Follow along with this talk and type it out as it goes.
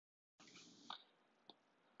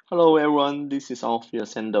Hello everyone, this is Alfia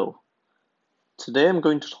Sando. Today I'm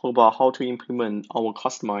going to talk about how to implement our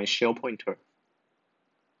customized Sharepoint.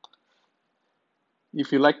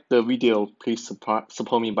 If you like the video, please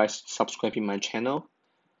support me by subscribing my channel.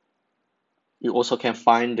 You also can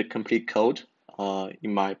find the complete code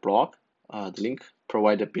in my blog, the link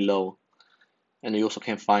provided below. And you also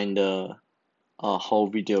can find the whole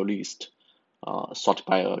video list sorted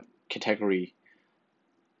by a category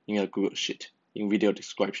in a Google Sheet in video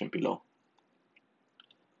description below.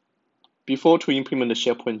 Before to implement the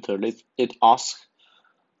Sharepoint, it asks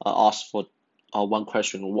for one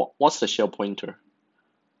question. What's the Sharepoint?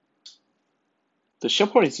 The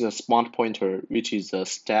Sharepoint is a smart pointer, which is a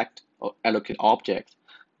stacked or allocated object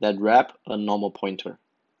that wrap a normal pointer.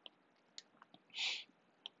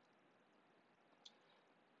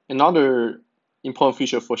 Another important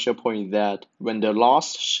feature for Sharepoint is that when the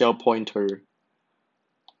last shell pointer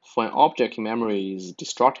for an object in memory is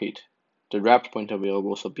destructed, the wrapped pointer will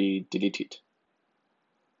also be deleted.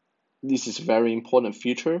 This is a very important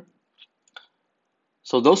feature.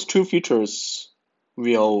 So those two features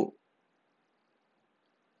will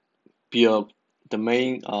be the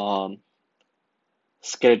main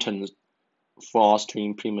skeleton for us to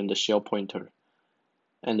implement the shell pointer.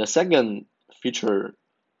 And the second feature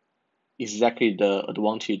is exactly the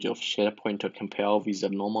advantage of shell pointer compared with a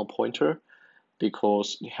normal pointer,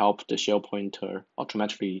 because it helps the shell pointer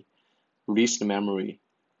automatically release the memory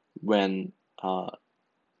when the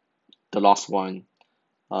last one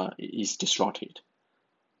is disrupted.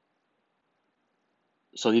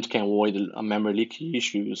 So it can avoid memory leak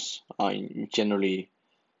issues generally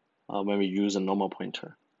when we use a normal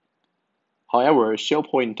pointer. However, shell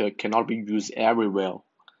pointer cannot be used everywhere.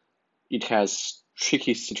 It has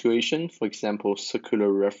tricky situations, for example,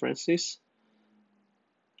 circular references.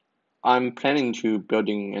 I'm planning to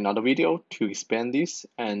building another video to expand this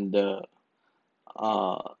and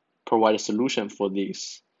provide a solution for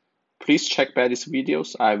this. Please check back these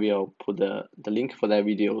videos. I will put the link for that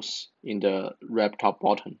videos in the top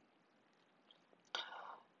button.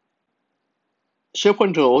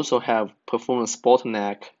 Sharepoint will also have performance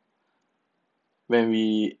bottleneck when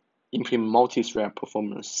we implement multi-thread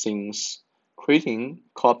performance, since creating,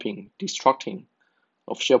 copying, destructing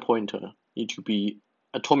of Sharepoint need to be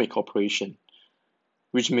atomic operation,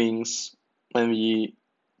 which means when we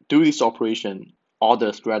do this operation, all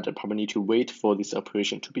the threads probably need to wait for this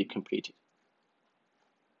operation to be completed.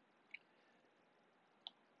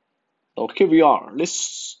 So here we are.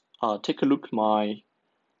 Let's take a look at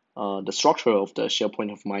the structure of the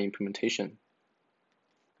Sharepoint of my implementation.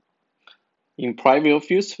 In private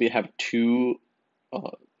fields, we have two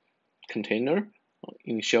containers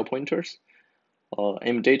in Sharepointers.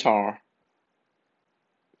 mData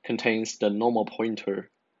contains the normal pointer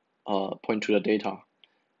point to the data,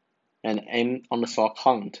 and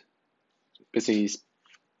m_count basically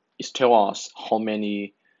is tell us how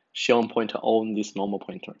many Sharepoint own this normal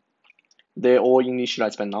pointer. They're all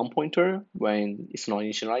initialized by non-pointer when it's not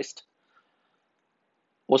initialized.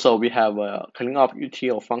 Also, we have a cleanup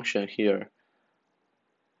util function here.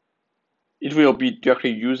 It will be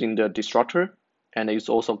directly using the destructor, and it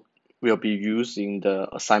also will be using the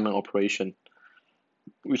assignment operation,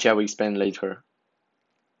 which I will explain later.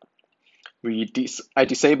 I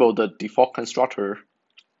disable the default constructor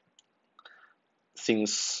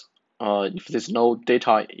since if there's no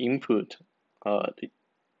data input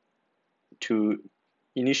to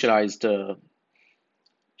initialize the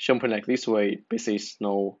Sharepoint like this way, basically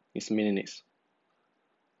it's meaningless.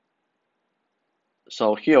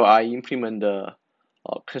 So here I implement the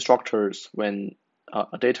constructors when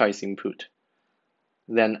data is input.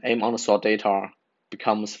 Then m_data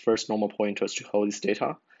becomes first normal pointers to hold this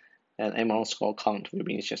data, and m_count will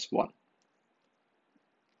be just 1.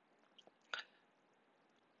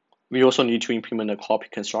 We also need to implement a copy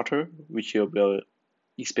constructor, which we will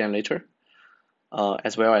explain later,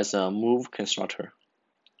 as well as a move constructor.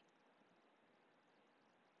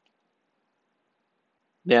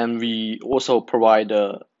 Then we also provide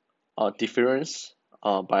a difference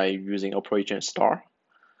by using operation star.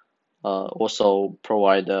 Also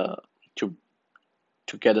provide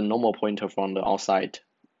to get a normal pointer from the outside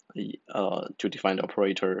to define the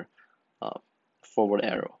operator forward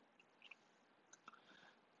arrow.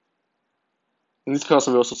 In this class,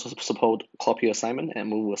 we also support copy assignment and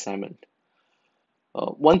move assignment.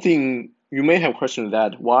 One thing you may have questioned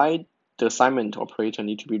that why the assignment operator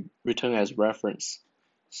need to be returned as reference.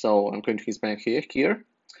 So I'm going to explain here.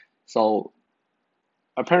 So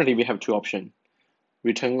apparently we have two options: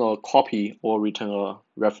 return a copy or return a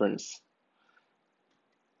reference.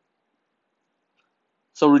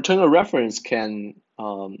 So return a reference can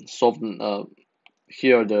solve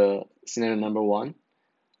here the scenario number 1.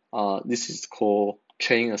 This is called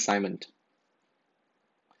chain assignment.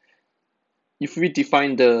 If we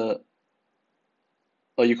define the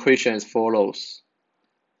equation as follows,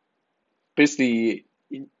 basically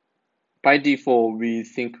by default we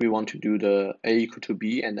think we want to do the A equal to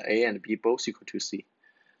B and A and B both equal to C.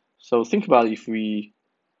 So think about if we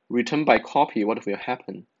return by copy, what will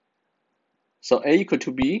happen? So A equal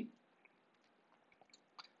to B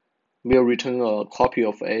will return a copy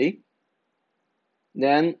of A.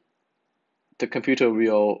 Then the computer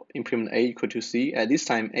will implement A equal to C. At this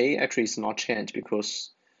time, A actually is not changed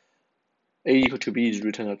because A equal to B is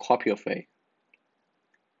return a copy of A.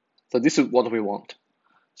 So this is what we want.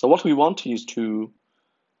 So what we want is to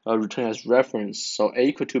return as reference. So A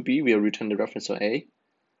equal to B will return the reference of A.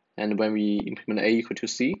 And when we implement A equal to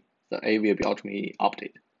C, the A will be ultimately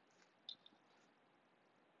updated.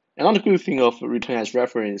 Another good thing of return as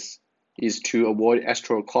reference is to avoid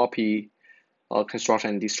extra copy, constructor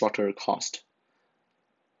and destructor cost.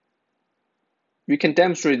 We can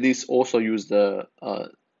demonstrate this also use the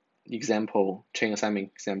example, chain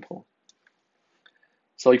assignment example.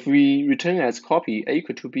 So if we return as copy A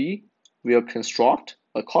equal to B, we'll construct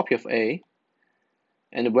a copy of A,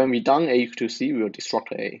 and when we done A equal to C, we'll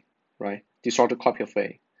destruct A, right? Destruct a copy of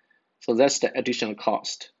A. So that's the additional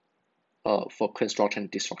cost for construction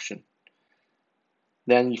and destruction.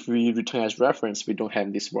 Then if we return as reference, we don't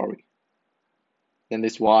have this worry. And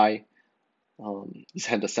that's why this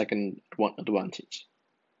had the second one advantage.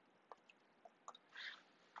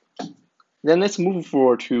 Then let's move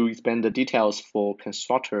forward to expand the details for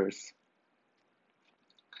constructors.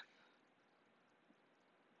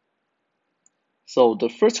 So the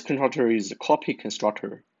first constructor is the copy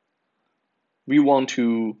constructor. We want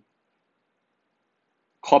to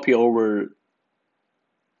copy over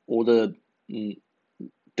all the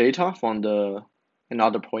data from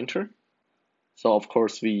another pointer. So of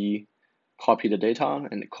course we copy the data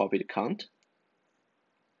and copy the count.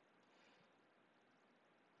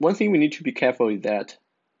 One thing we need to be careful is that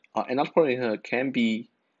another pointer can be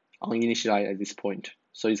uninitialized at this point.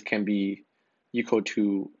 So it can be equal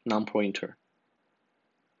to non-pointer.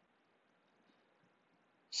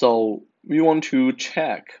 So we want to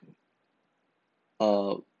check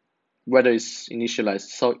whether it's initialized.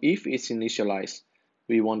 So if it's initialized,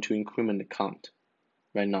 we want to increment the count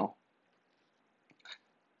right now.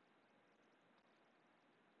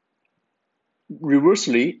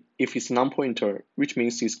 Reversely, if it's non-pointer, which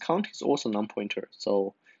means its count is also non-pointer.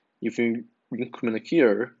 So if we increment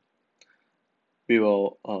here, we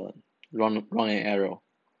will run an error.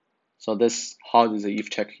 So that's how is the if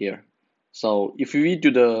check here. So if we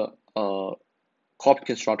do the copy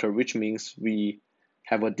constructor, which means we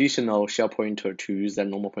have additional shell pointer to use that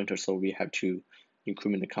normal pointer, so we have to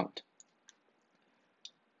increment the count.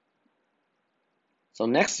 So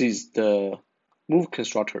next is the move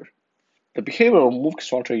constructor. The behavior of move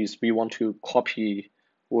constructor is we want to copy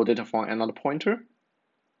all data from another pointer,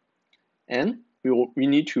 and we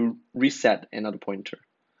need to reset another pointer.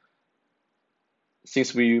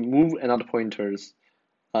 Since we move another pointer is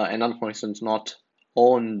not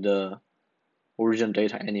on the original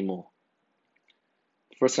data anymore.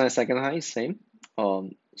 First line, second line is same.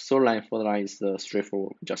 Third line, fourth line is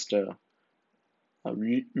straightforward. Just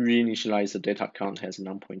reinitialize the data count as a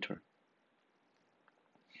non-pointer.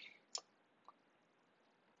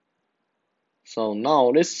 So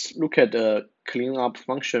now let's look at the cleanup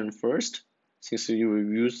function first, since you will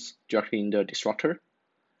use directly in the destructor.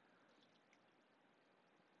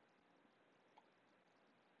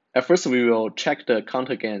 At first, we will check the count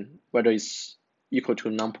again, whether it's equal to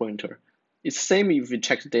non-pointer. It's same if we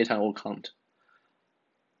check the data or count.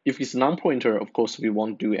 If it's non-pointer, of course, we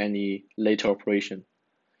won't do any later operation.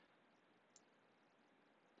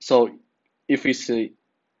 So if it's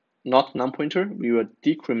not non-pointer, we will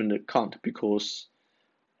decrement the count because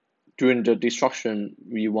during the destruction,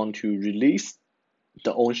 we want to release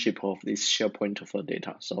the ownership of this Sharepoint for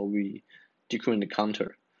data. So we decrement the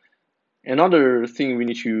counter. Another thing we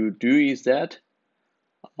need to do is that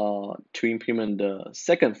to implement the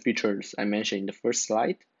second features I mentioned in the first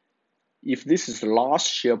slide, if this is the last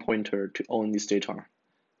share pointer to own this data,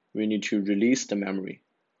 we need to release the memory,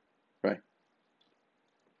 right?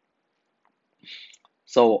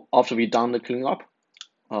 So after we done the cleanup,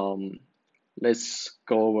 let's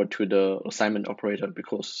go over to the assignment operator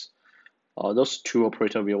because those two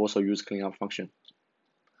operators will also use cleanup function.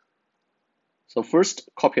 So first,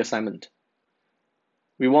 copy assignment.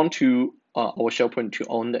 We want to our shell point to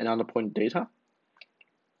own another point data.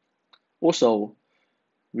 Also,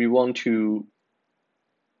 we want to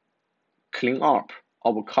clean up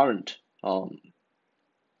our current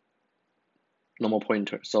normal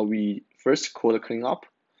pointer. So we first call the cleanup.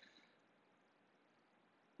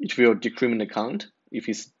 It will decrement the count. If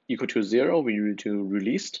it's equal to 0, we return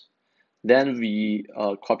released. Then we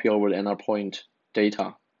copy over the another point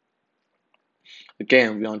data.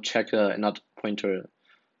 Again, we want to check another pointer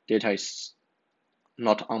data is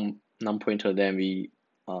not on non-pointer. Then we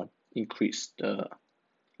increase the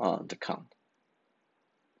count.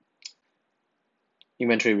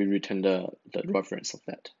 Eventually, we return the reference of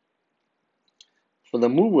that. For the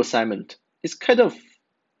move assignment, it's kind of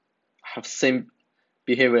have same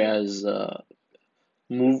behavior as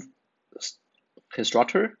move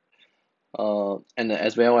constructor, and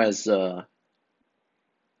as well as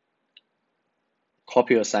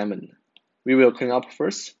copy assignment. We will clean up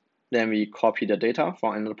first, then we copy the data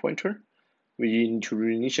from another pointer. We need to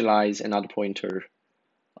reinitialize another pointer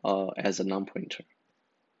as a non-pointer.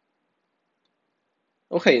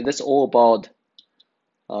 Okay, that's all about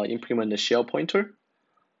implement the shell pointer.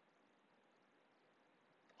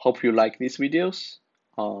 Hope you like these videos.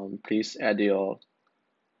 Please add your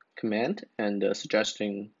comment and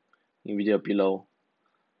suggestion in video below.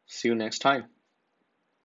 See you next time.